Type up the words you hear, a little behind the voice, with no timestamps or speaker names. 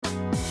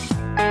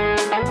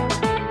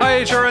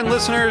HRN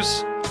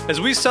listeners.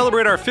 As we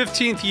celebrate our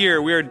 15th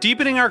year, we are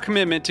deepening our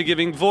commitment to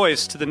giving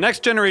voice to the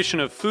next generation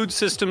of food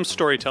systems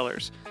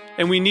storytellers,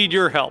 and we need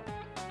your help.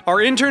 Our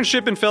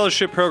internship and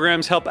fellowship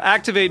programs help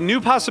activate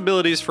new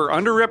possibilities for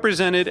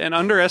underrepresented and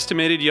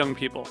underestimated young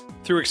people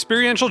through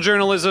experiential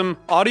journalism,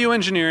 audio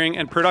engineering,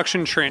 and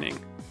production training.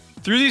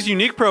 Through these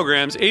unique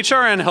programs,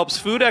 HRN helps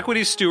food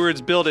equity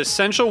stewards build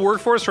essential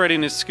workforce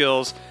readiness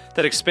skills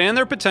that expand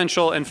their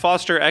potential and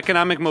foster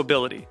economic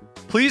mobility.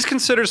 Please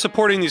consider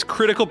supporting these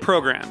critical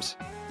programs.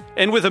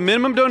 And with a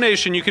minimum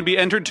donation, you can be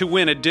entered to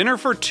win a dinner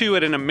for two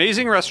at an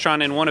amazing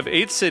restaurant in one of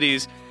 8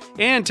 cities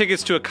and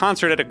tickets to a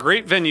concert at a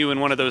great venue in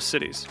one of those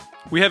cities.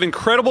 We have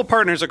incredible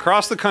partners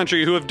across the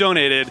country who have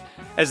donated,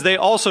 as they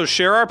also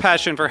share our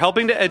passion for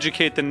helping to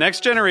educate the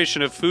next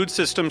generation of food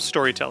systems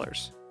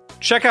storytellers.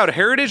 Check out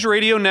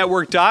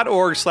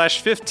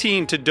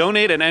heritageradionetwork.org/15 to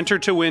donate and enter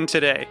to win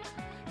today.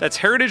 That's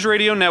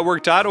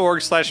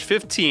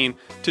heritageradionetwork.org/15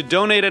 to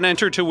donate and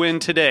enter to win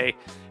today.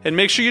 And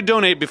make sure you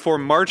donate before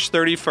March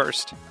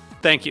 31st.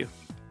 Thank you.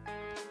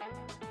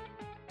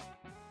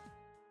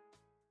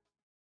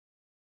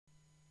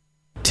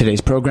 Today's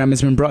program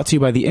has been brought to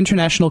you by the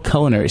International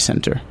Culinary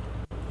Center,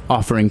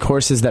 offering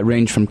courses that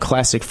range from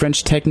classic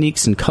French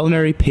techniques in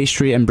culinary,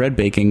 pastry, and bread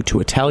baking to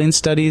Italian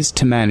studies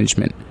to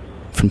management,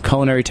 from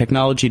culinary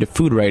technology to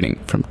food writing,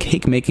 from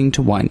cake making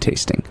to wine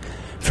tasting.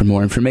 For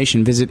more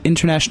information, visit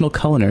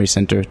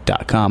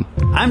internationalculinarycenter.com.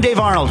 I'm Dave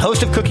Arnold,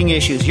 host of Cooking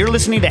Issues. You're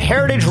listening to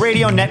Heritage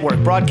Radio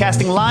Network,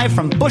 broadcasting live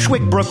from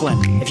Bushwick, Brooklyn.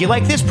 If you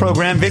like this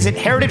program, visit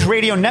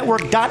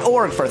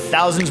heritageradionetwork.org for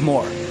thousands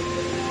more.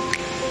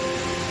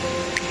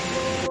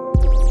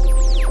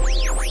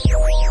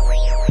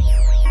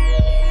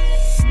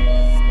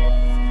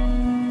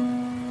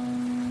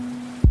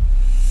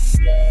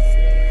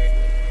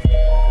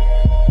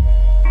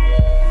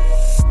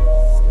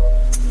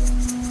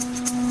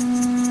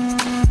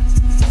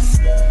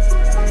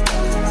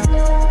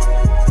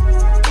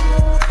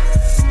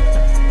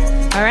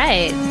 All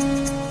right.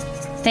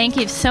 Thank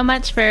you so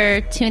much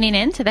for tuning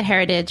in to the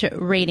Heritage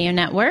Radio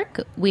Network.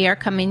 We are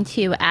coming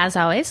to you, as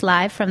always,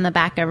 live from the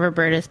back of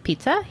Roberta's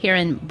Pizza here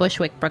in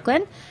Bushwick,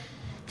 Brooklyn.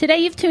 Today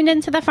you've tuned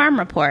into the Farm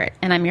Report,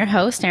 and I'm your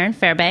host, Erin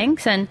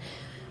Fairbanks. And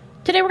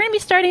today we're going to be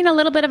starting a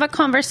little bit of a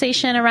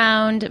conversation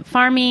around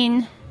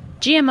farming,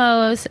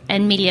 GMOs,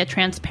 and media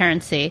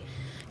transparency.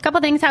 A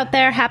couple things out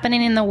there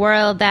happening in the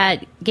world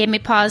that gave me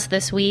pause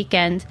this week,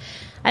 and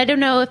I don't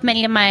know if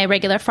many of my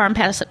regular Farm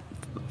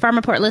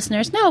Report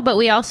listeners know, but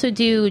we also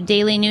do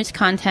daily news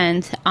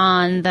content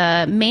on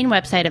the main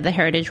website of the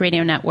Heritage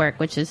Radio Network,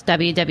 which is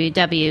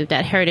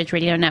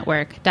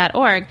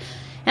www.heritageradionetwork.org.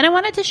 And I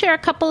wanted to share a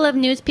couple of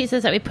news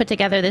pieces that we put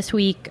together this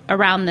week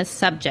around this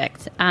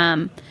subject.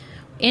 In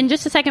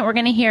just a second, we're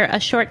going to hear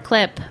a short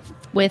clip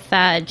with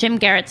Jim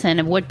Garretson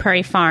of Wood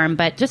Prairie Farm.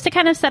 But just to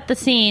kind of set the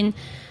scene,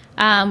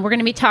 we're going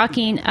to be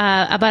talking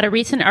about a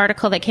recent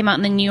article that came out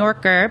in the New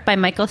Yorker by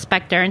Michael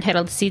Spector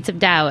entitled Seeds of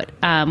Doubt,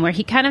 where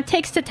he kind of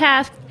takes to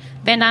task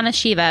Vandana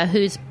Shiva,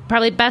 who's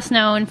probably best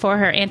known for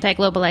her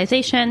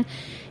anti-globalization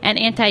and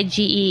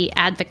anti-GE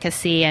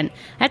advocacy. And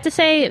I have to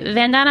say,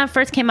 Vandana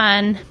first came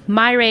on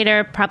my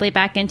radar probably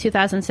back in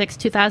 2006,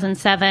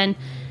 2007.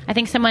 I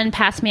think someone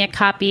passed me a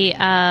copy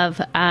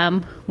of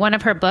one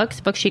of her books,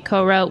 a book she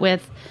co-wrote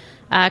with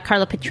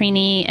Carla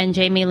Petrini and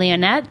Jamie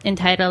Leonette,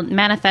 entitled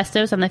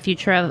Manifestos on the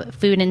Future of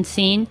Food and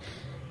Seed.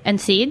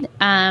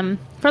 For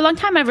a long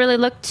time, I've really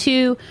looked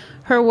to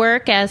her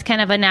work as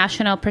kind of a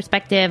national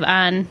perspective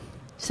on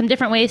some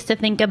different ways to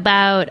think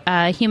about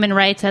human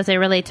rights as they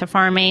relate to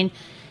farming,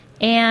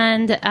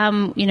 and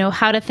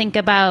how to think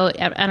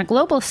about on a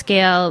global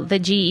scale the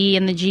GE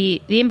and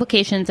the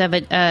implications of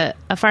a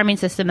farming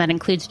system that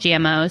includes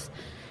GMOs.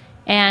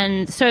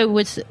 And so it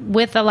was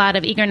with a lot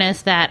of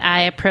eagerness that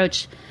I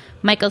approached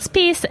Michael's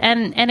piece,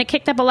 and it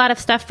kicked up a lot of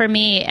stuff for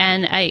me.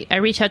 And I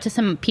reached out to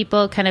some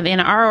people kind of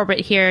in our orbit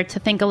here to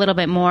think a little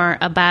bit more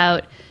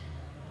about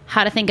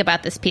how to think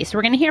about this piece.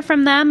 We're going to hear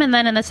from them, and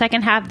then in the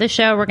second half of the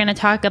show, we're going to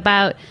talk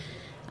about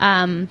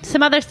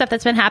some other stuff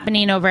that's been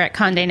happening over at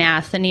Condé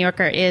Nast. The New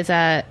Yorker is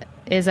a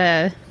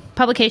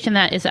publication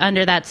that is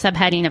under that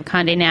subheading of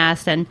Condé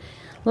Nast, and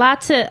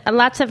lots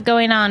of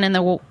going on in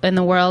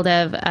the world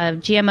of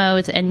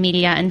GMOs and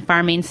media and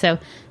farming. So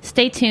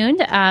stay tuned.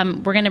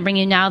 We're going to bring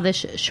you now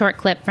this short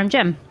clip from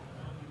Jim.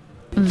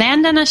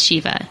 Vandana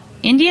Shiva,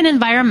 Indian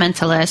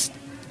environmentalist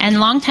and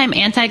longtime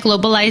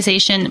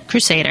anti-globalization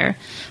crusader,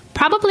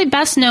 probably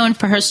best known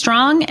for her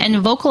strong and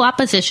vocal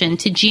opposition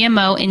to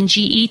GMO and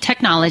GE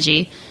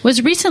technology,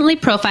 was recently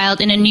profiled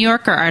in a New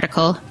Yorker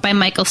article by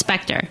Michael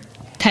Spector,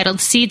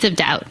 titled Seeds of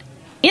Doubt.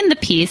 In the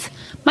piece,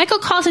 Michael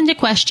calls into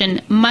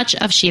question much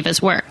of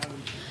Shiva's work.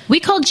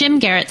 We called Jim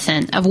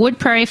Garretson of Wood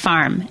Prairie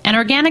Farm, an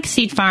organic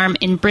seed farm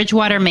in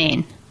Bridgewater,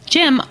 Maine.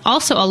 Jim,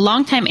 also a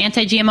longtime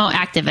anti-GMO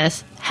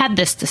activist, had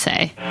this to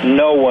say.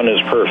 No one is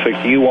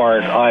perfect. You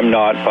aren't. I'm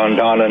not.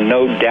 Vandana,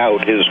 no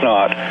doubt, is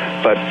not.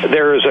 But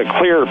there is a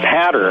clear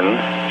pattern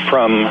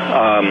from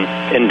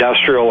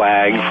industrial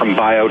ag, from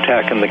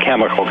biotech and the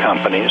chemical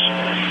companies.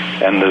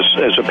 And this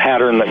is a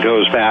pattern that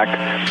goes back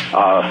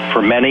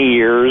for many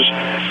years.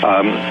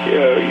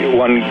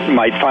 One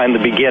might find the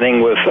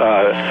beginning with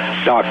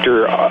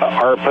Dr.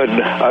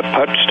 Arpad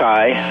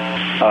Putstai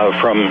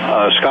from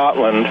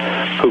Scotland,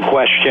 who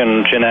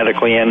questioned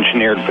genetically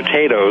engineered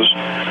potatoes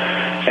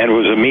and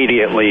was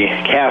immediately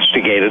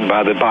castigated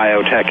by the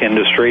biotech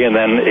industry. And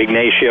then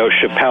Ignacio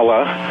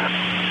Chapella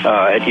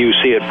at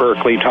UC at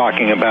Berkeley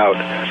talking about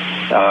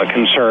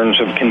concerns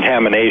of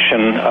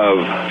contamination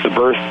of the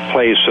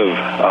birthplace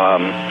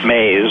of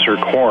maize or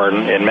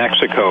corn in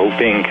Mexico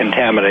being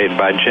contaminated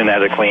by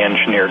genetically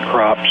engineered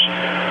crops.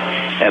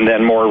 And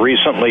then more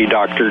recently,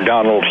 Dr.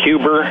 Donald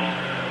Huber,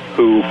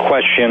 who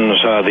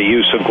questions the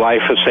use of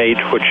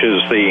glyphosate, which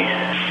is the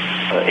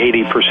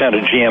 80%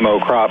 of GMO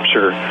crops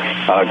are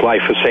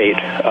glyphosate,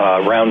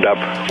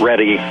 Roundup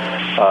ready,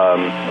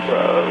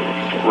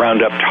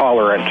 Roundup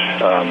tolerant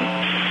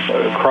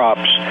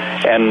crops,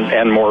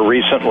 and more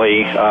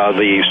recently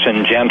the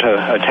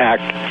Syngenta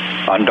attack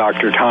on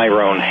Dr.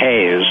 Tyrone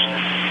Hayes,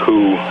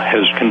 who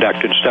has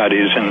conducted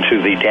studies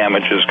into the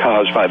damages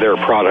caused by their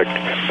product,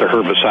 the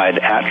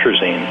herbicide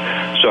atrazine.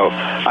 So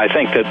I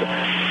think that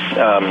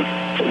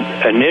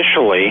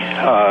initially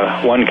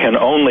one can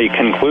only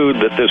conclude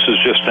that this is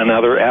just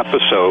another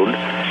episode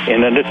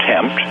in an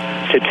attempt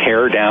to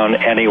tear down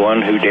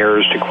anyone who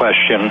dares to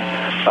question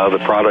the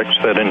products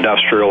that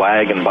industrial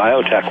ag and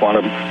biotech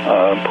want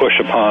to push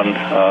upon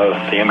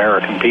the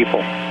American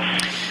people.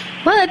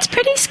 Well, it's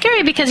pretty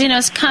scary because,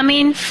 it's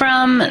coming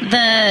from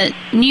the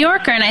New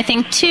Yorker, and I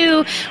think,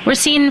 too, we're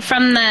seeing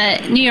from the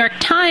New York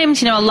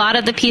Times, a lot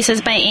of the pieces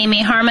by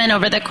Amy Harmon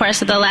over the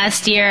course of the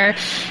last year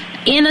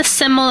in a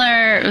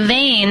similar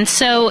vein.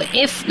 So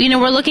if,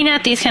 we're looking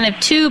at these kind of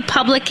two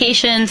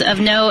publications of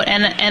note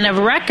and of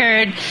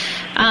record,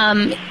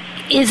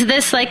 is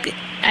this like...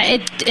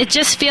 It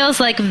just feels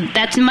like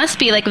that must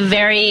be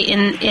very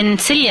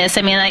insidious.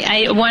 I mean,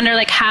 I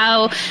wonder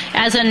how,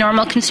 as a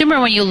normal consumer,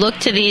 when you look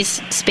to these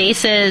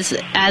spaces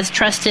as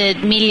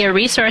trusted media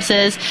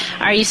resources,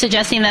 are you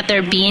suggesting that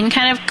they're being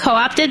kind of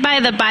co-opted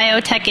by the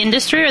biotech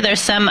industry, or there's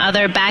some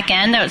other back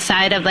end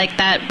outside of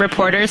that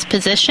reporter's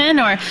position,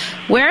 or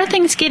where are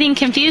things getting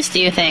confused, do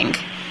you think?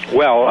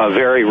 Well,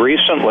 very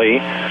recently,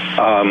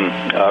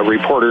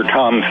 reporter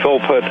Tom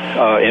Philpott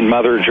in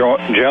Mother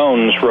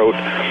Jones wrote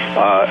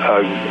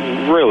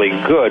a really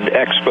good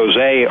expose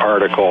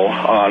article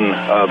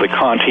on the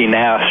Conti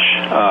Nash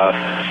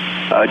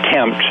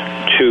attempt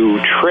to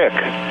trick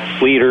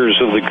leaders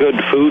of the good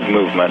food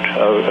movement,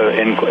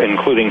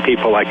 including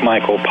people like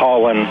Michael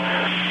Pollan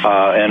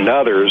and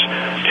others,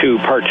 to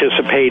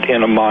participate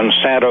in a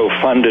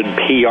Monsanto-funded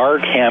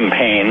PR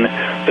campaign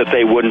that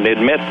they wouldn't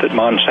admit that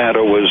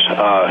Monsanto was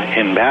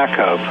in back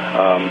of.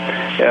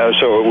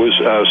 So it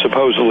was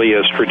supposedly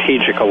a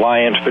strategic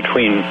alliance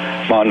between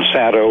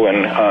Monsanto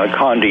and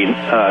Condé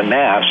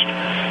Nast.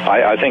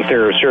 I think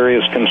there are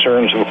serious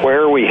concerns of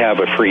where we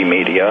have a free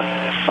media,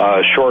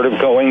 short of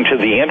going to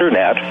the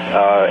internet,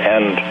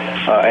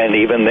 and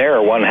even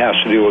there, one has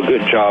to do a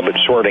good job at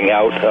sorting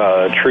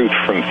out truth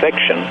from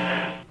fiction.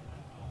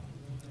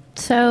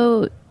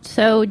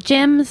 So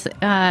Jim's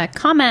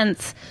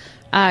comments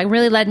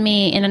really led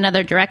me in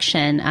another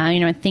direction.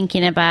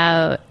 Thinking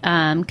about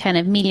kind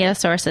of media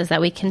sources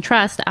that we can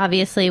trust.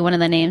 Obviously, one of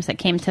the names that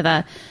came to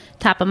the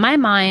top of my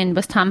mind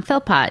was Tom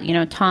Philpott.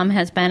 Tom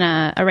has been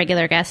a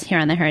regular guest here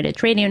on the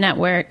Heritage Radio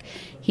Network.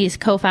 He's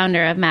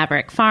co-founder of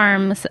Maverick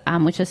Farms,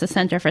 which is a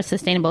center for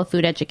sustainable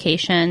food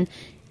education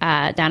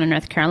down in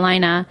North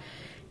Carolina.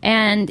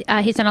 And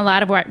he's done a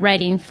lot of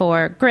writing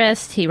for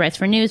Grist. He writes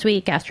for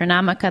Newsweek,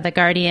 Astronomica, The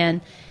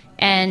Guardian,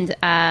 and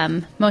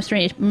most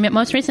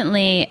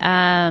recently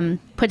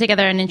put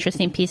together an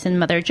interesting piece in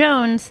Mother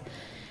Jones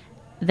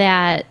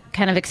that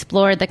kind of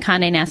explored the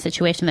Condé Nast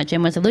situation that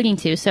Jim was alluding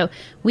to. So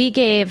we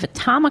gave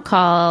Tom a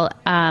call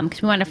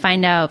because we wanted to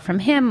find out from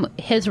him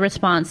his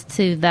response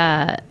to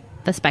the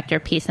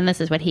Spectre piece, and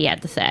this is what he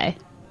had to say.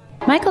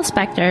 Michael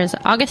Spector's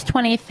August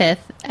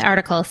 25th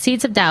article,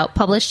 Seeds of Doubt,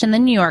 published in The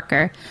New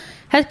Yorker,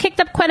 has kicked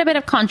up quite a bit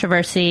of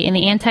controversy in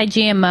the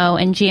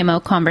anti-GMO and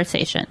GMO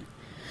conversation.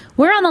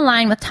 We're on the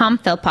line with Tom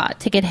Philpott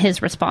to get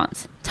his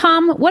response.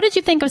 Tom, what did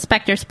you think of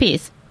Spector's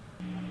piece?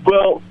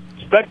 Well,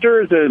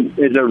 Spector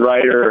is a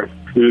writer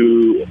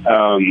who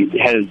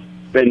has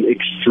been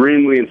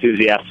extremely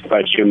enthusiastic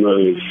about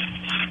GMOs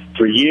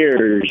for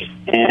years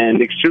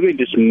and extremely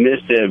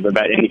dismissive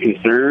about any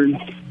concern.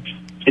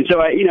 And so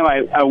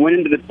I went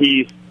into the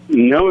piece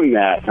knowing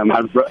that.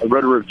 I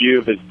wrote a review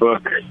of his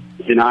book,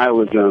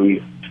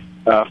 Denialism,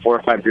 4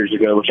 or 5 years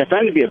ago, which I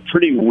found to be a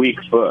pretty weak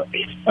book.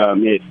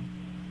 It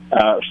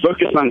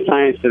focused on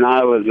science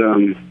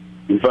denialism,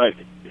 but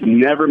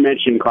never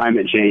mentioned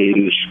climate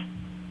change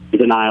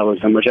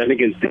denialism, which I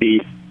think is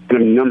the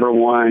kind of number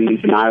one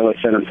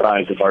denialist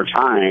enterprise of our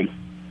time.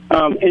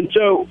 And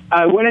so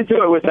I went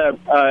into it with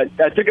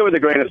I took it with a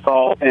grain of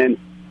salt, and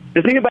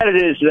the thing about it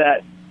is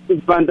that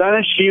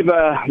Vandana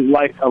Shiva,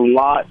 like a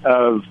lot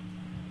of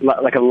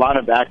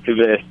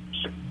activists,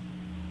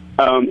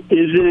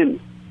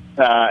 isn't.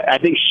 I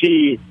think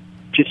she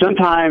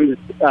sometimes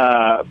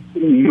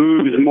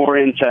moves more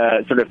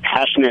into sort of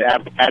passionate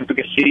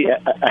advocacy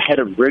ahead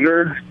of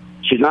rigor.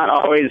 She's not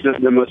always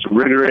the most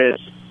rigorous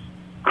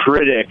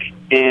critic,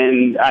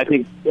 and I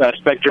think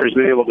Spector has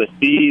been able to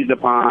seize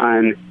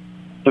upon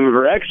some of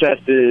her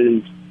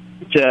excesses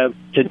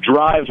to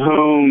drive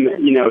home,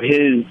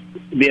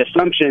 the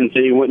assumptions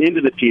that he went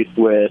into the piece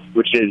with,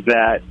 which is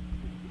that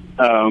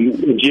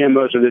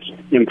GMOs are this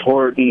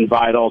important,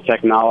 vital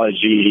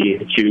technology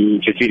to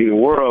feeding the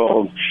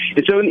world.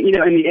 And so, in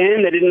the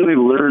end, I didn't really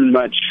learn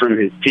much from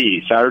his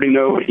piece. I already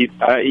know what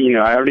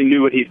I already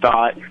knew what he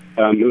thought.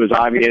 It was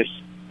obvious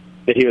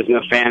that he was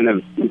no fan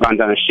of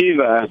Vandana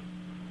Shiva,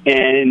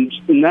 and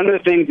none of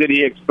the things that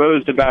he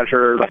exposed about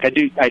her, I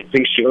think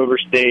she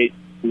overstates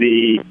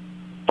the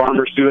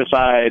farmer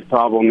suicide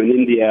problem in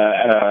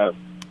India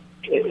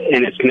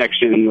and its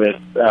connection with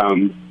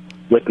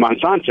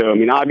Monsanto. I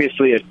mean,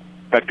 obviously, as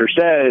Spector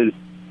says,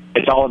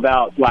 it's all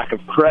about lack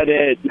of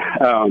credit,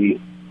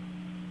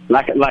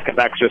 lack of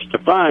access to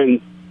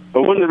funds.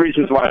 But one of the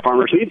reasons why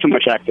farmers need so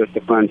much access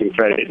to funds and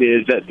credit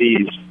is that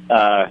these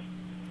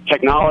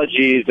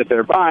technologies that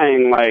they're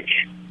buying, like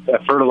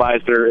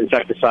fertilizer,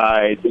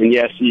 insecticides, and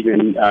yes,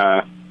 even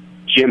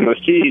GMO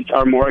seeds,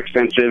 are more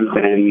expensive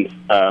than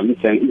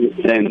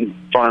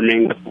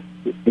farming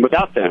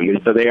without them,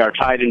 and so they are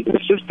tied into the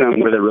system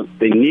where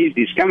they need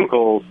these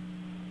chemicals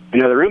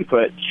and other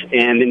inputs,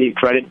 and they need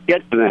credit to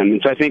get to them.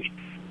 And so I think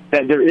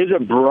that there is a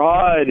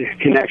broad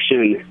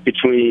connection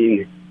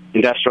between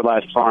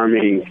industrialized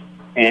farming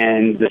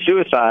and the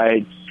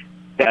suicides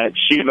that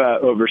Shiva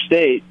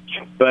overstates,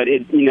 but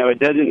it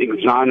doesn't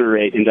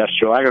exonerate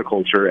industrial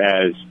agriculture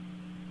as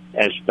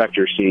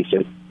Spector seems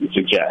to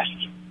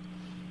suggest.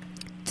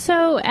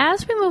 So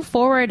as we move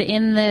forward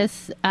in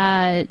this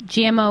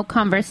GMO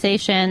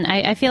conversation,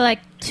 I feel like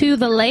to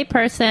the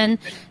layperson,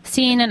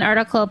 seeing an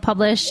article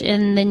published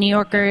in the New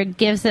Yorker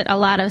gives it a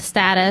lot of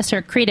status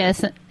or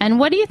credence. And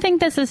what do you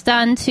think this has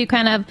done to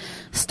kind of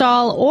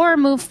stall or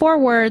move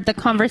forward the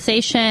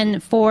conversation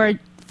for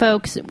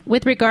folks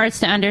with regards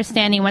to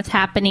understanding what's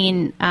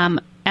happening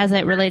as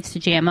it relates to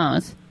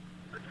GMOs?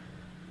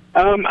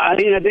 I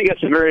think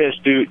that's a very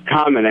astute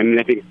comment. I mean,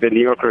 I think the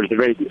New Yorker is a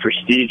very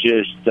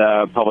prestigious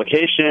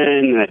publication,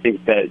 and I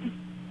think that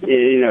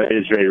it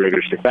is very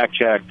rigorously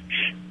fact-checked.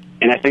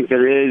 And I think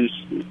there is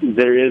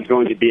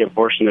going to be a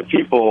portion of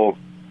people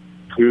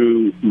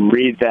who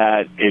read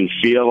that and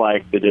feel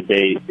like the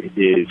debate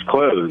is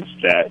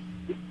closed, that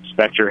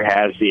Spector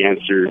has the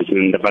answers,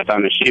 and the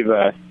Vandana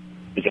Shiva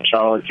is a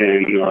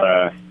charlatan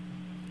or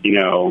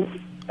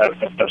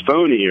a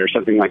phony or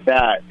something like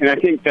that. And I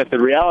think that the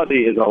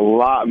reality is a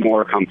lot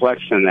more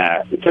complex than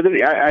that. So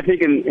I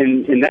think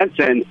in that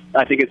sense,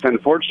 I think it's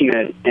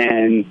unfortunate,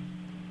 and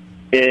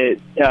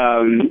it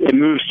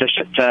moves to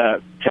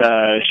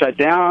shut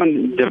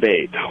down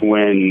debate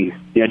when,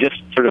 just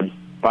sort of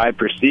by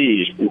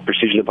prestige of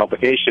the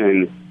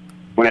publication,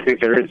 when I think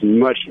there is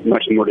much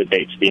more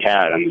debate to be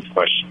had on this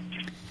question.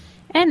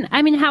 And,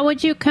 I mean, how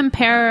would you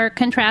compare or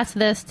contrast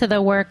this to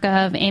the work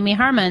of Amy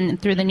Harmon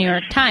through the New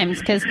York Times?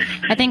 Because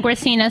I think we're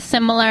seeing a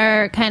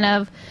similar kind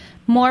of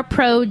more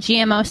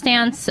pro-GMO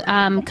stance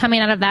coming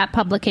out of that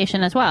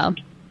publication as well.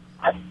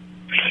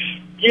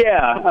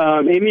 Yeah,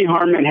 Amy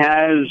Harmon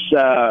has,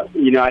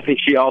 I think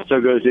she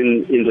also goes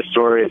into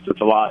stories with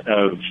a lot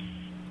of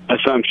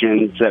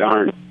assumptions that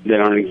aren't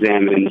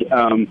examined.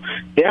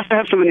 They also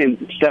have someone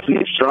named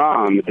Stephanie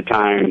Strom at the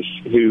Times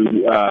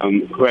who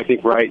I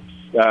think writes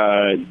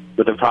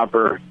with a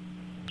proper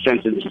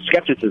sense of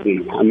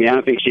skepticism. I mean, I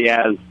don't think she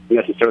has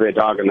necessarily a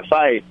dog in the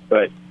fight,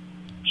 but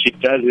she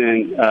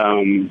doesn't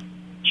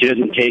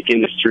take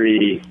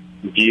industry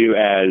view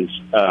as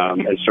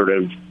sort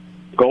of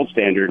gold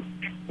standard.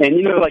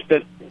 And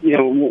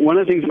one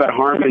of the things about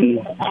Harmon,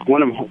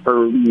 one of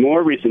her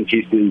more recent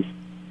pieces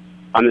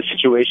on the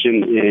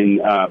situation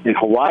in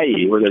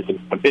Hawaii, where there's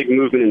a big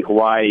movement in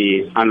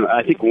Hawaii, on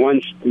I think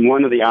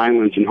one of the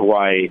islands in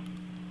Hawaii,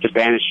 to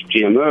banish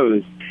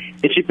GMOs.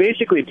 And she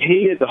basically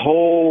painted the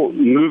whole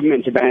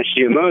movement to banish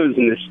GMOs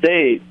in the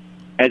state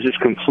as this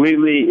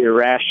completely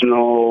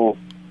irrational,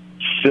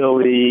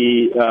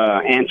 silly,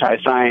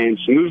 anti-science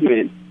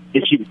movement.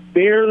 And she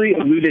barely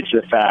alluded to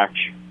the fact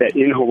that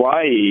in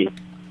Hawaii,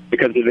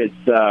 because of its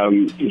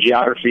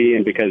geography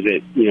and because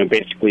it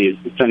basically is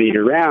sunny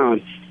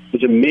year-round,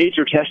 is a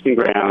major testing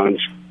ground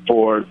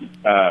for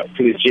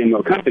these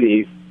GMO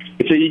companies.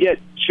 And so you get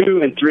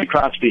 2 and 3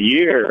 crops a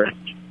year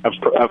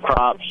of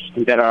crops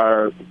that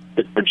are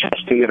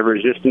testing, that are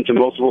resistant to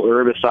multiple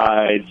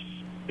herbicides.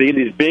 So you get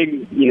these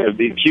big,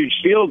 these huge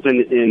fields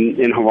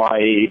in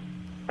Hawaii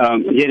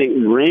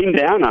getting rained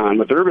down on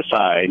with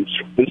herbicides.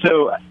 And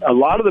so a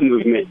lot of the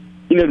movement,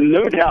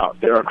 no doubt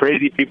there are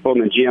crazy people in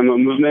the GMO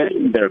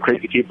movement. There are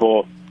crazy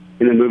people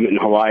in the movement in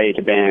Hawaii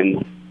to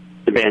ban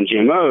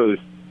GMOs.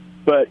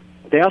 But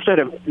they also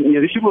have,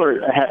 these people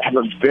have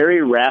a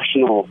very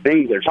rational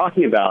thing they're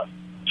talking about.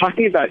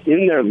 talking about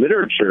in their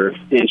literature,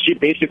 and she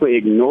basically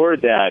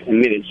ignored that and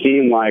made it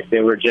seem like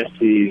they were just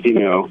these,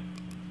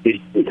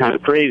 these kind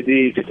of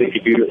crazies who think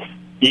if you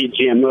eat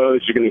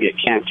GMOs, you're going to get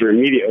cancer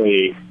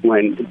immediately,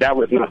 when that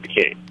was not the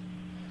case.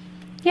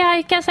 Yeah,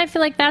 I guess I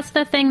feel like that's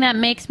the thing that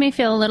makes me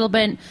feel a little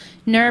bit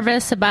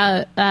nervous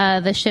about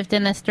the shift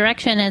in this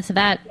direction, is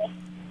that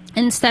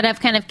instead of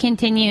kind of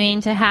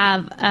continuing to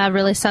have a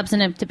really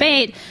substantive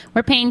debate,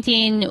 we're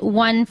painting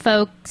one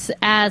folks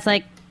as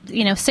like,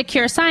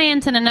 secure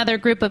science and another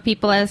group of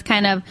people as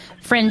kind of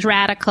fringe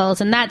radicals.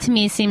 And that to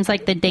me seems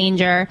like the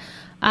danger.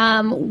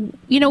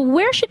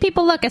 Where should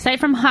people look aside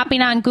from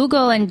hopping on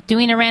Google and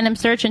doing a random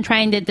search and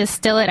trying to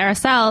distill it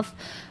ourselves?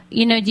 Do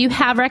you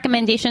have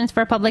recommendations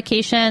for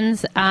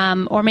publications,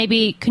 or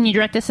maybe can you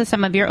direct us to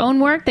some of your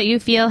own work that you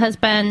feel has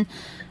been,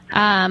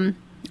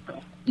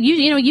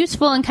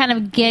 useful in kind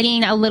of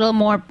getting a little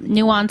more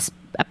nuanced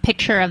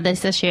picture of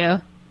this issue?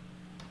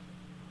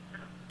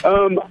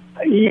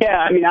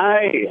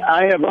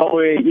 I have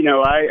always,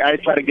 I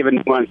try to give a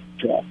nuanced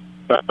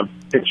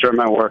picture of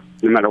my work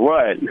no matter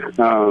what,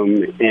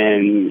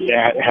 and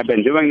have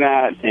been doing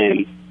that.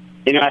 And,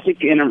 I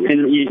think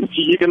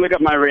you can look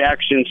up my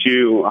reaction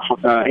to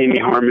Amy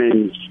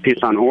Harmon's piece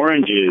on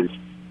oranges,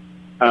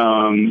 which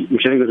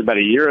I think was about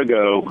a year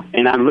ago,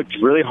 and I looked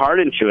really hard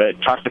into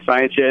it, talked to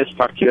scientists,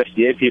 talked to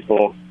USDA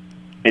people,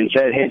 and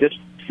said, hey,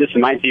 this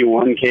might be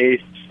one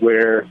case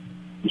where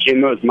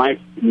GMOs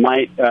might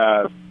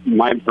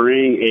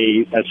bring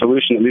a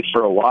solution, at least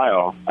for a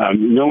while.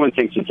 No one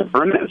thinks it's a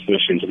permanent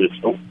solution to this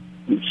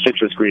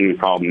citrus greening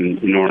problem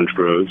in orange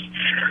groves.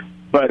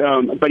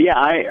 But yeah,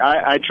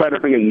 I try to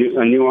bring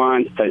a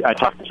nuance. I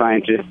talk to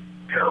scientists.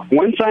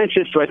 One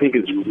scientist who I think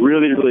is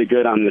really, really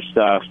good on this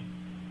stuff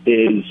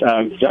is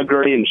Doug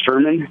Gurry and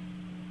Sherman.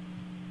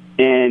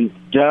 And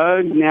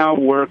Doug now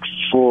works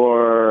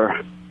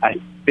for, I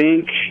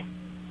think,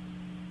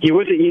 he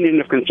was at Union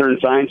of Concerned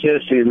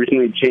Scientists, and he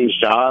recently changed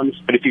jobs.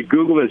 But if you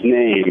Google his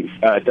name,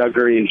 Doug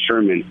Gurry and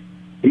Sherman,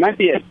 he might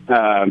be at,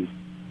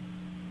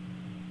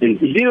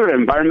 he's either at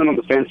Environmental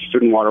Defense or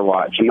Food and Water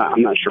Watch.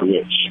 I'm not sure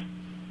which.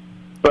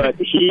 But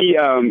he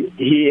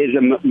is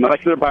a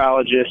molecular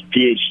biologist,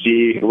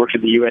 PhD, who works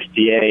at the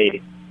USDA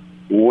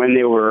when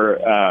they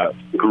were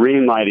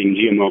green-lighting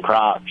GMO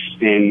crops,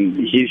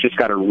 and he's just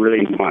got a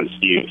really nuanced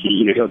view.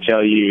 He'll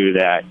tell you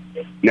that,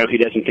 no, he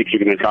doesn't think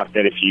you're going to talk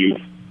that if you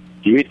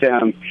eat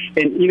them.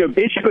 And,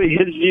 basically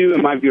his view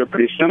and my view are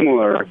pretty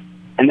similar,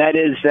 and that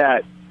is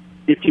that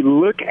if you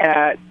look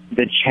at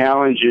the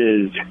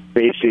challenges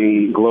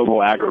facing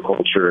global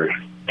agriculture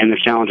and the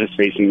challenges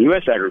facing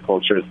U.S.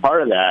 agriculture as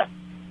part of that,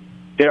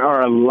 there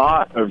are a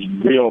lot of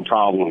real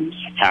problems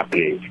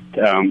happening.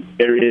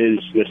 There is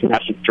this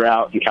massive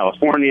drought in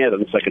California that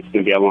looks like it's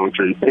going to be a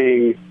long-term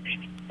thing.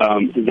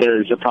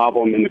 There's a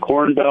problem in the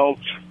Corn Belt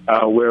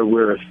where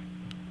we're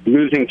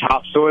losing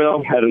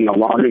topsoil at an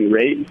alarming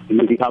rate,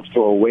 losing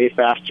topsoil way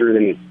faster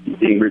than it's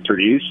being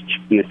reproduced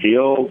in the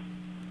field.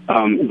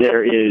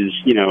 There is,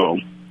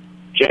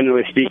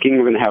 generally speaking,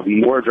 we're going to have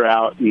more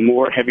drought,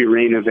 more heavy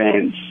rain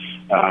events.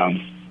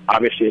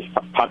 Obviously,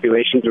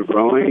 populations are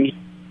growing.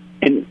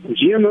 And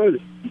GMOs,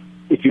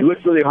 if you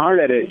look really hard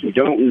at it,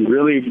 don't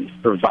really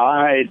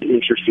provide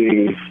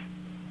interesting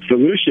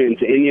solutions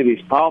to any of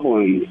these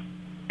problems.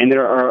 And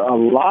there are a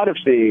lot of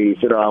things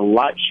that are a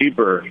lot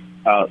cheaper.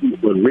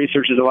 When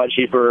research is a lot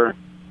cheaper,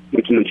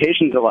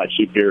 implementation is a lot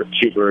cheaper,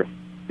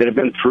 that have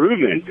been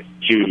proven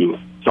to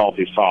solve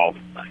these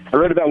problems. I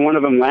read about one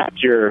of them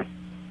last year.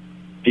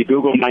 If you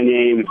Google my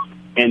name,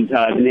 and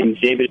the name is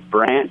David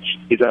Brandt.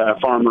 He's a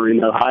farmer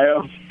in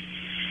Ohio.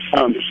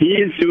 He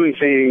is doing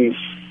things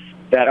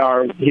that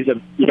are, he's a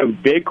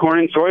big corn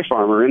and soy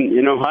farmer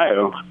in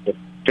Ohio,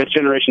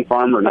 fifth-generation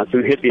farmer, not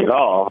some hippie at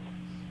all.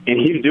 And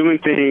he's doing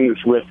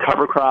things with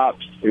cover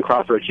crops and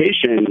crop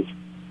rotations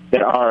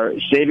that are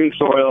saving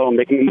soil,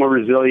 making it more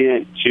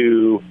resilient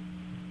to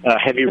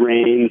heavy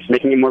rains,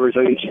 making it more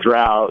resilient to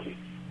drought.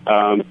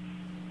 And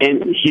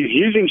he's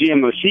using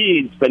GMO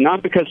seeds, but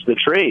not because of the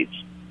traits,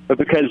 but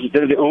because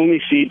they're the only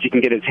seeds he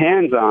can get his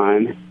hands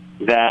on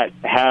that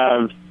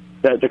have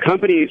the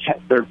companies,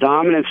 their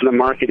dominance in the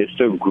market is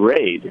so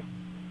great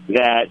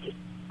that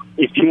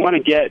if you want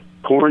to get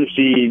corn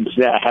seeds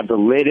that have the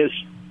latest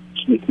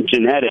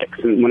genetics,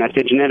 and when I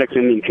say genetics, I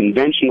mean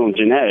conventional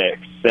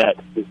genetics that,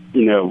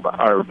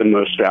 are the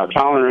most drought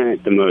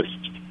tolerant, the most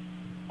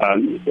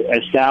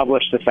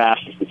established, the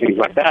fastest, and things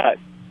like that,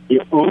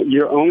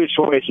 your only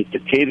choice is to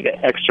pay the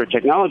extra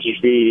technology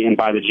fee and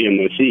buy the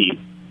GMO seed.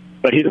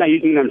 But he's not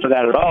using them for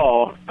that at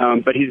all,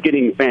 but he's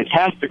getting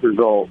fantastic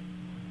results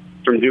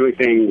from doing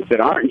things that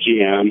aren't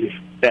GM,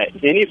 that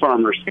any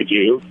farmers could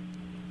do,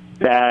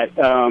 that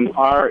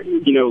are,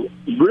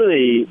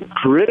 really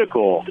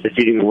critical to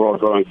feeding the world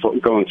going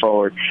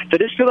forward. So I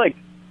just feel like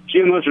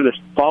GMOs are this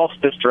false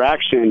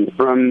distraction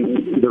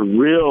from the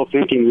real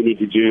thinking we need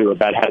to do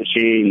about how to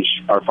change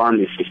our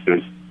farming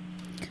system.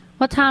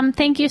 Well, Tom,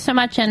 thank you so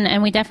much,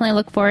 and we definitely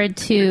look forward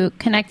to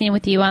connecting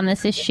with you on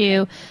this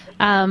issue.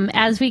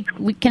 as we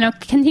can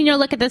continue to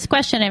look at this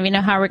question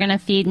of, how we're going to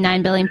feed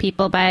 9 billion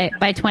people by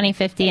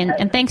 2050.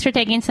 And thanks for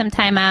taking some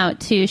time out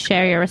to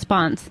share your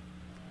response.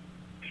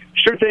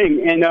 Sure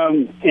thing.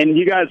 And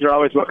you guys are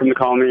always welcome to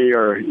call me,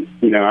 or,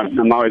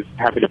 I'm always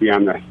happy to be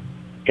on the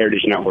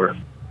Heritage Network.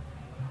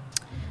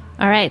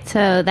 All right.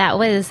 So that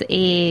was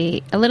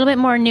a little bit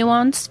more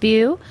nuanced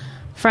view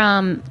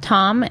from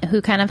Tom,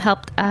 who kind of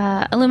helped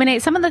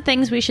illuminate some of the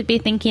things we should be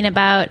thinking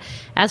about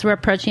as we're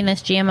approaching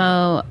this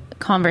GMO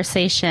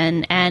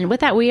conversation. And with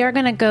that, we are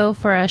going to go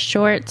for a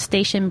short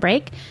station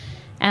break.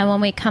 And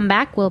when we come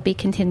back, we'll be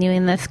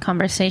continuing this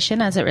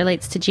conversation as it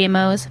relates to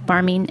GMOs,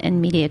 farming,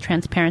 and media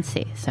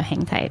transparency. So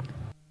hang tight.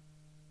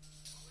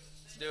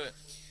 Let's do it.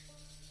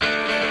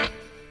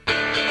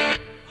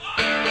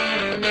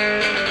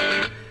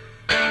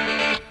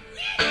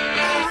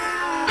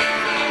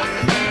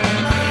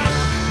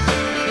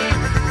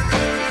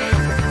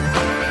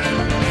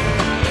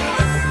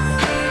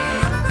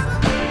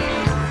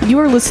 You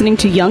are listening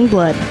to Young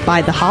Blood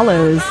by The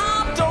Hollows.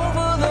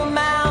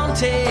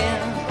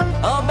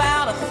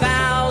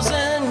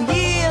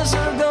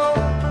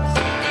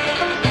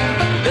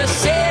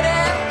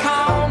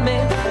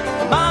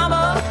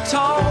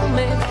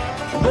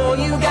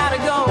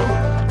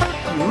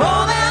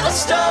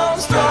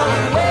 Stones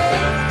thrown away.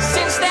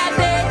 Since that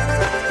day,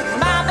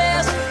 my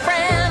best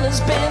friend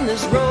has been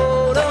this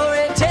road or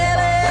a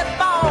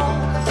telephone.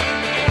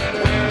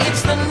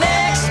 It's the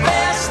next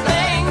best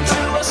thing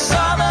to a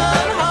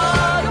southern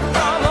hug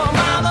from a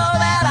mama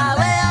that I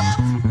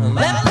left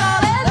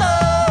all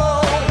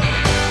alone.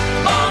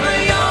 On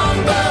a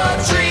young blood,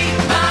 treat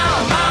my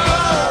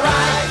mama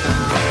right.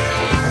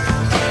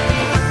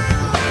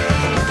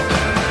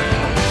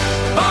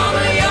 On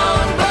a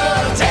young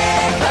blood,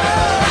 take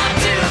her out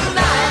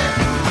tonight.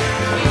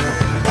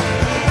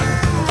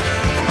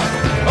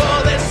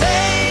 Oh, they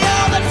say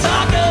you're the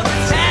talk of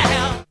the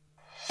town.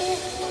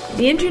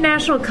 The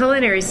International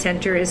Culinary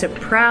Center is a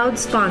proud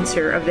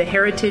sponsor of the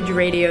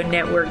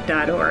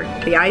heritageradionetwork.org.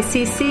 The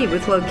ICC,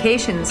 with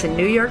locations in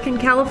New York and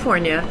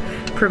California,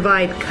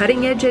 provide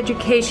cutting-edge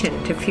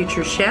education to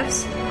future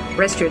chefs,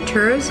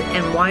 restaurateurs,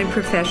 and wine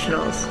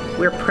professionals.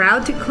 We're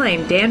proud to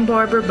claim Dan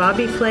Barber,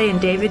 Bobby Flay,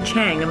 and David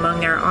Chang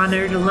among our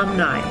honored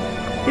alumni.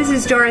 This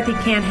is Dorothy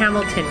Cann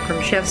Hamilton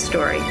from Chef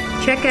Story.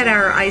 Check out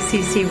our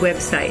ICC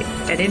website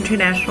at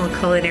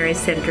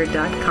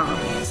internationalculinarycenter.com.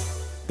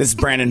 This is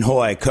Brandon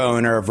Hoy,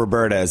 co-owner of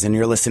Roberta's, and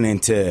you're listening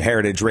to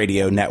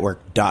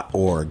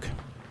heritageradionetwork.org.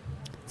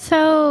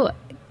 So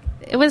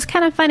it was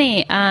kind of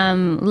funny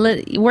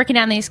working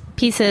on these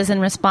pieces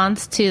in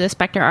response to the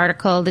Spectre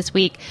article this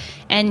week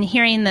and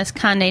hearing this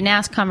Condé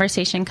Nast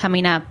conversation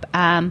coming up.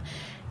 All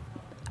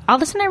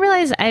of a sudden I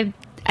realized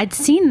I'd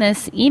seen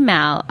this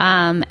email.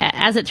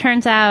 As it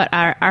turns out,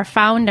 our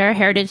founder,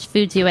 Heritage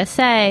Foods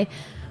USA,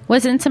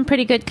 was in some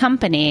pretty good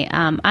company.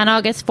 On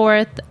August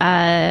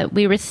 4th,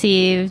 we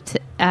received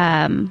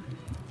an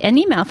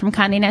email from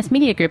Condé Nast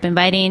Media Group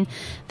inviting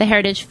the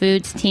Heritage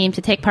Foods team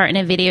to take part in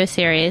a video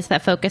series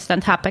that focused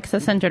on topics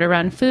that centered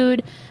around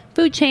food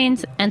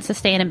chains, and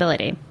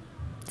sustainability.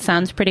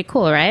 Sounds pretty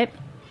cool, right?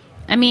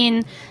 I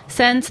mean,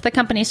 since the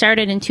company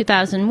started in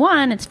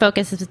 2001, its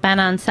focus has been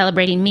on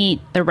celebrating meat,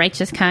 the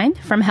righteous kind,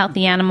 from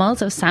healthy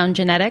animals of sound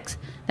genetics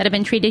that have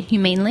been treated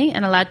humanely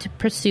and allowed to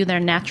pursue their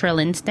natural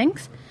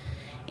instincts.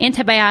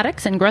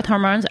 Antibiotics and growth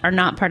hormones are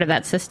not part of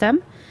that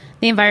system.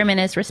 The environment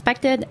is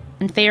respected,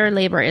 and fair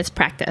labor is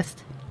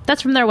practiced.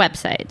 That's from their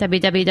website,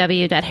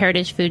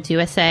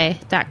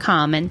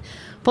 www.heritagefoodsusa.com. And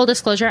full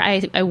disclosure,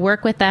 I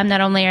work with them.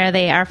 Not only are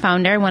they our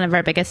founder, one of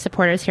our biggest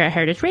supporters here at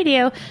Heritage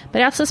Radio,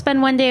 but I also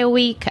spend one day a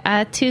week,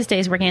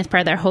 Tuesdays, working as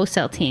part of their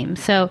wholesale team.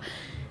 So,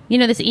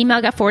 this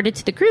email got forwarded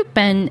to the group,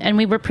 and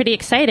we were pretty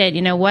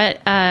excited. What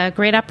a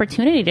great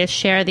opportunity to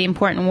share the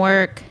important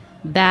work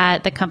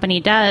that the company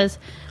does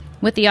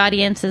with the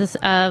audiences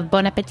of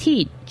Bon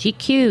Appetit,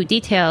 GQ,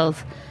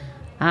 Details,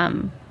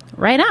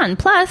 right on.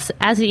 Plus,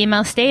 as the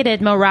email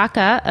stated, Mo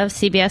Rocca of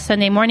CBS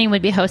Sunday Morning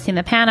would be hosting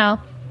the panel,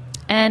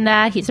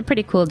 and he's a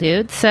pretty cool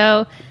dude.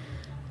 So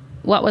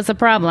what was the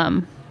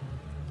problem?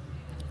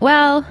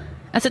 Well,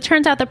 as it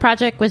turns out, the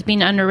project was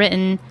being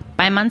underwritten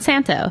by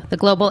Monsanto, the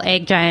global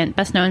egg giant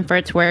best known for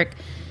its work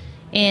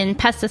in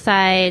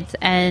pesticides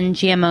and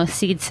GMO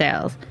seed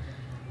sales.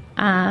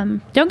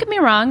 Don't get me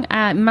wrong,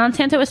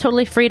 Monsanto is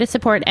totally free to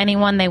support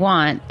anyone they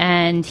want.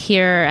 And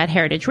here at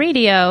Heritage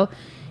Radio,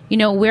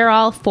 we're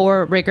all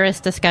for rigorous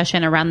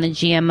discussion around the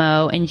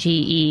GMO and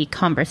GE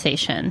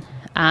conversation.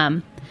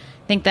 I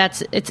think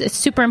it's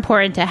super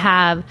important to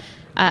have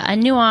a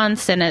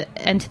nuanced and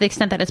to the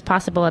extent that it's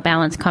possible, a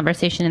balanced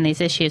conversation in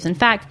these issues. In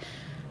fact,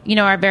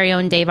 our very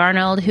own Dave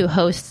Arnold, who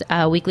hosts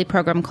a weekly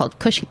program called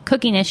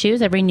Cooking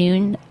Issues every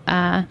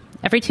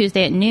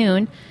Tuesday at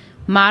noon,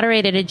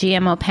 moderated a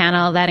GMO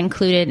panel that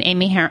included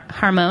Amy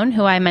Harmon,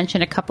 who I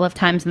mentioned a couple of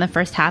times in the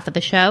first half of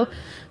the show,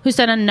 who's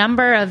done a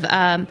number of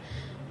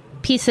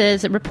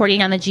pieces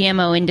reporting on the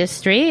GMO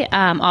industry.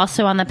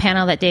 Also on the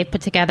panel that Dave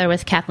put together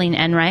was Kathleen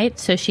Enright.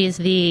 So she's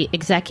the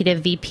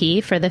executive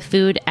VP for the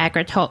Food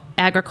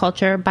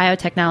Agriculture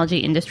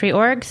Biotechnology Industry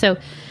Org. So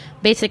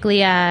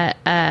basically a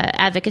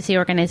advocacy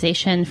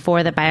organization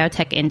for the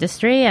biotech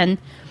industry. And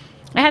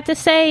I have to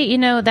say, you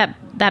know,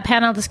 that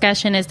panel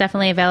discussion is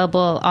definitely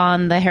available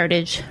on the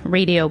Heritage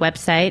Radio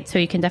website. So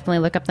you can definitely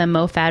look up the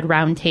MoFad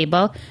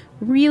Roundtable.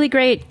 Really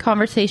great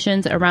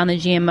conversations around the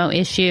GMO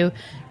issue,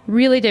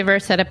 really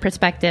diverse set of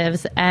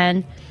perspectives.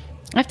 And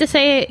I have to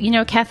say, you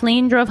know,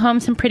 Kathleen drove home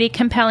some pretty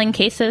compelling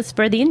cases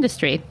for the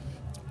industry,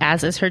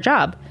 as is her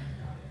job.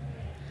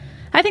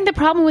 I think the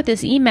problem with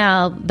this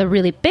email, the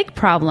really big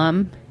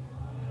problem,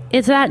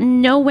 is that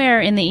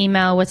nowhere in the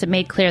email was it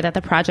made clear that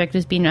the project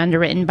was being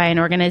underwritten by an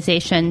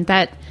organization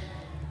that,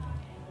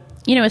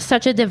 you know, is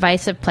such a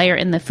divisive player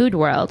in the food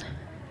world.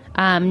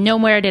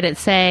 Nowhere did it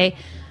say,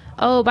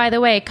 oh, by the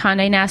way,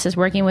 Condé Nast is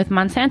working with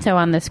Monsanto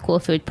on this cool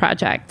food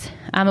project.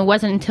 It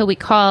wasn't until we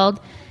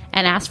called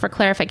and asked for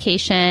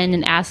clarification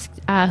and asked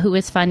who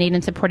was funding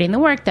and supporting the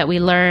work that we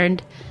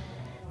learned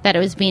that it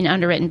was being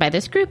underwritten by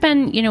this group.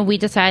 And, you know, we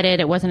decided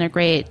it wasn't a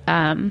great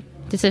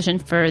decision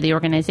for the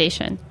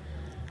organization.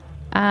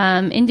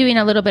 In doing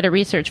a little bit of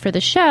research for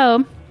the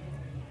show,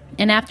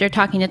 and after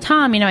talking to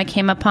Tom, you know, I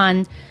came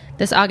upon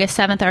this August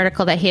 7th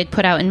article that he had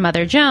put out in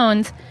Mother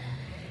Jones.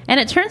 And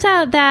it turns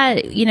out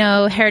that, you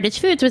know, Heritage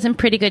Foods was in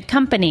pretty good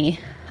company.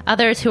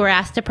 Others who were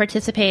asked to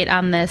participate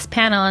on this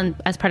panel and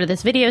as part of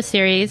this video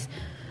series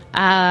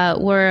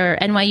were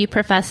NYU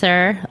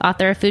professor,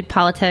 author of Food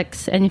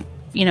Politics, and,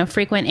 you know,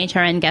 frequent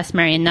HRN guest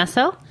Marion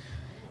Nussel,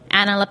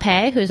 Anna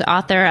Lepay, who's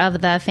author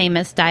of the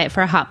famous Diet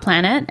for a Hot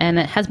Planet and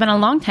has been a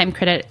longtime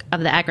critic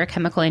of the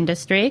agrochemical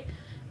industry,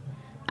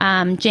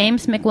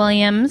 James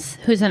McWilliams,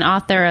 who's an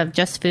author of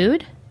Just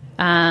Food,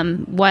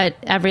 what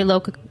every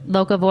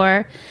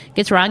locavore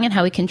gets wrong and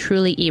how we can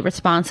truly eat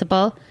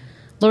responsible.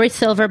 Lori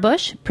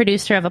Silverbush,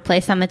 producer of A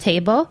Place on the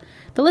Table.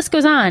 The list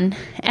goes on.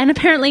 And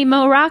apparently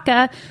Mo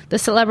Rocca, the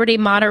celebrity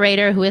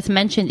moderator who is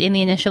mentioned in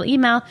the initial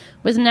email,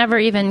 was never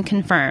even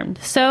confirmed.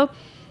 So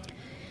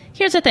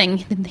here's the thing.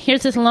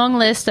 Here's this long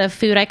list of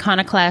food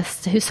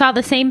iconoclasts who saw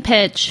the same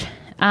pitch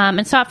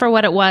and saw it for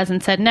what it was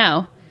and said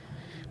no.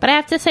 But I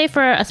have to say,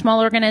 for a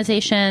small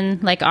organization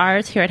like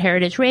ours here at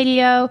Heritage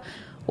Radio,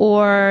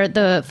 or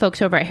the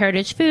folks over at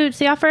Heritage Foods,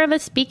 the offer of a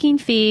speaking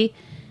fee,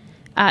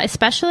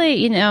 especially,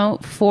 you know,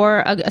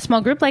 for a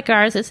small group like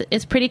ours,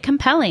 is pretty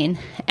compelling.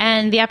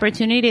 And the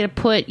opportunity to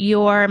put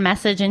your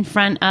message in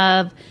front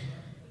of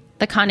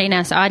the Condé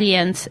Nast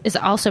audience is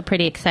also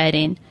pretty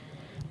exciting.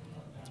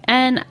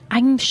 And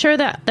I'm sure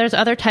that there's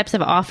other types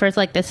of offers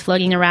like this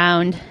floating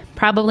around,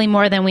 probably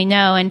more than we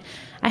know. And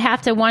I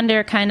have to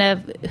wonder kind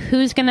of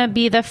who's going to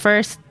be the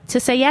first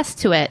to say yes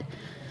to it.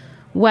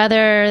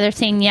 Whether they're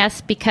saying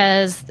yes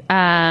because, you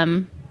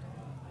know,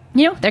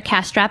 they're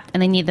cash-strapped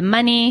and they need the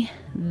money.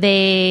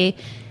 They,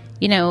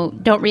 you know,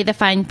 don't read the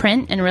fine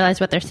print and realize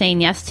what they're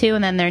saying yes to,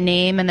 and then their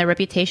name and their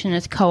reputation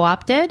is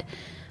co-opted.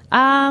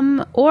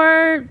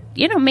 Or,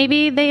 you know,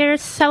 maybe they're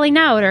selling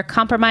out or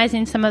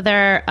compromising some of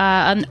their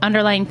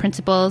underlying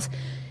principles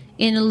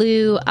in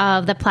lieu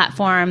of the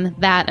platform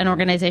that an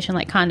organization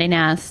like Condé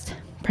Nast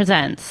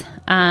presents.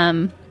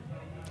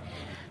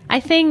 I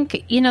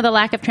think, you know, the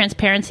lack of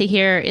transparency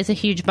here is a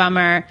huge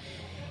bummer.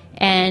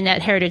 And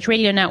at Heritage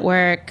Radio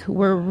Network,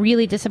 we're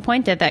really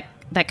disappointed that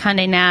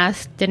Condé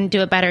Nast didn't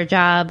do a better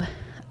job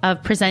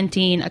of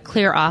presenting a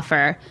clear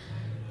offer.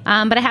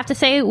 But I have to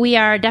say, we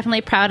are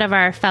definitely proud of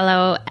our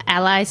fellow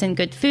allies in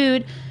good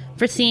food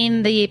for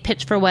seeing the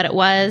pitch for what it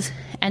was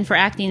and for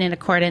acting in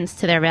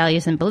accordance to their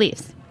values and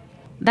beliefs.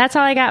 That's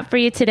all I got for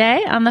you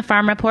today on the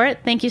Farm Report.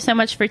 Thank you so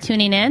much for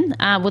tuning in.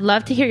 Would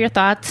love to hear your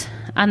thoughts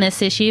on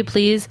this issue.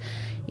 Please,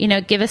 you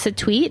know, give us a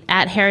tweet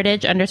at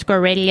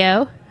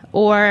heritage_radio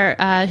or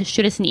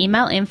shoot us an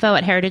email,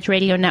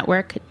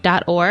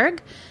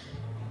 info@heritageradionetwork.org.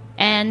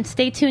 And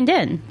stay tuned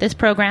in. This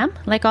program,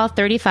 like all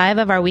 35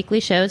 of our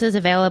weekly shows, is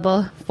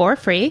available for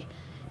free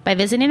by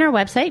visiting our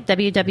website,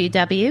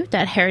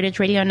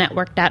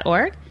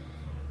 www.heritageradionetwork.org.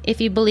 If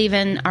you believe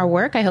in our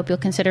work, I hope you'll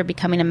consider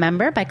becoming a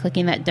member by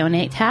clicking that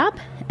donate tab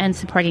and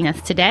supporting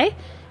us today.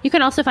 You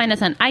can also find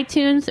us on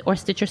iTunes or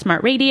Stitcher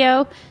Smart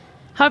Radio.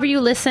 However you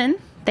listen,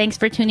 thanks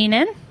for tuning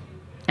in,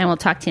 and we'll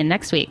talk to you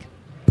next week.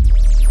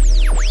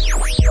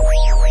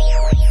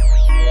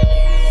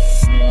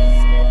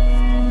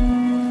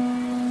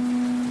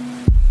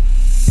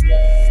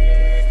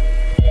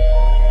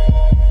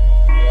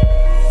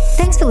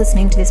 Thanks for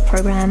listening to this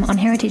program on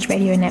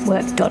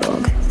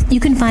heritageradionetwork.org. You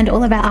can find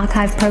all of our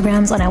archive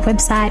programs on our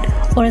website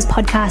or as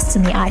podcasts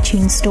in the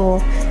iTunes store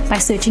by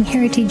searching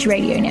Heritage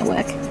Radio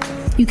Network.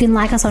 You can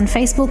like us on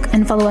Facebook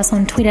and follow us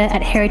on Twitter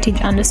at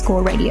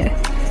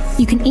heritage_radio.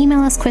 You can email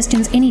us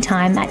questions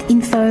anytime at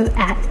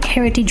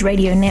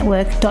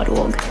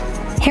info@heritageradionetwork.org.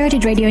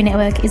 Heritage Radio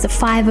Network is a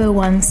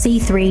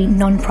 501c3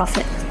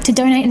 non-profit. To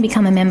donate and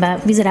become a member,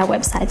 visit our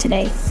website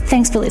today.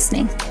 Thanks for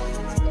listening.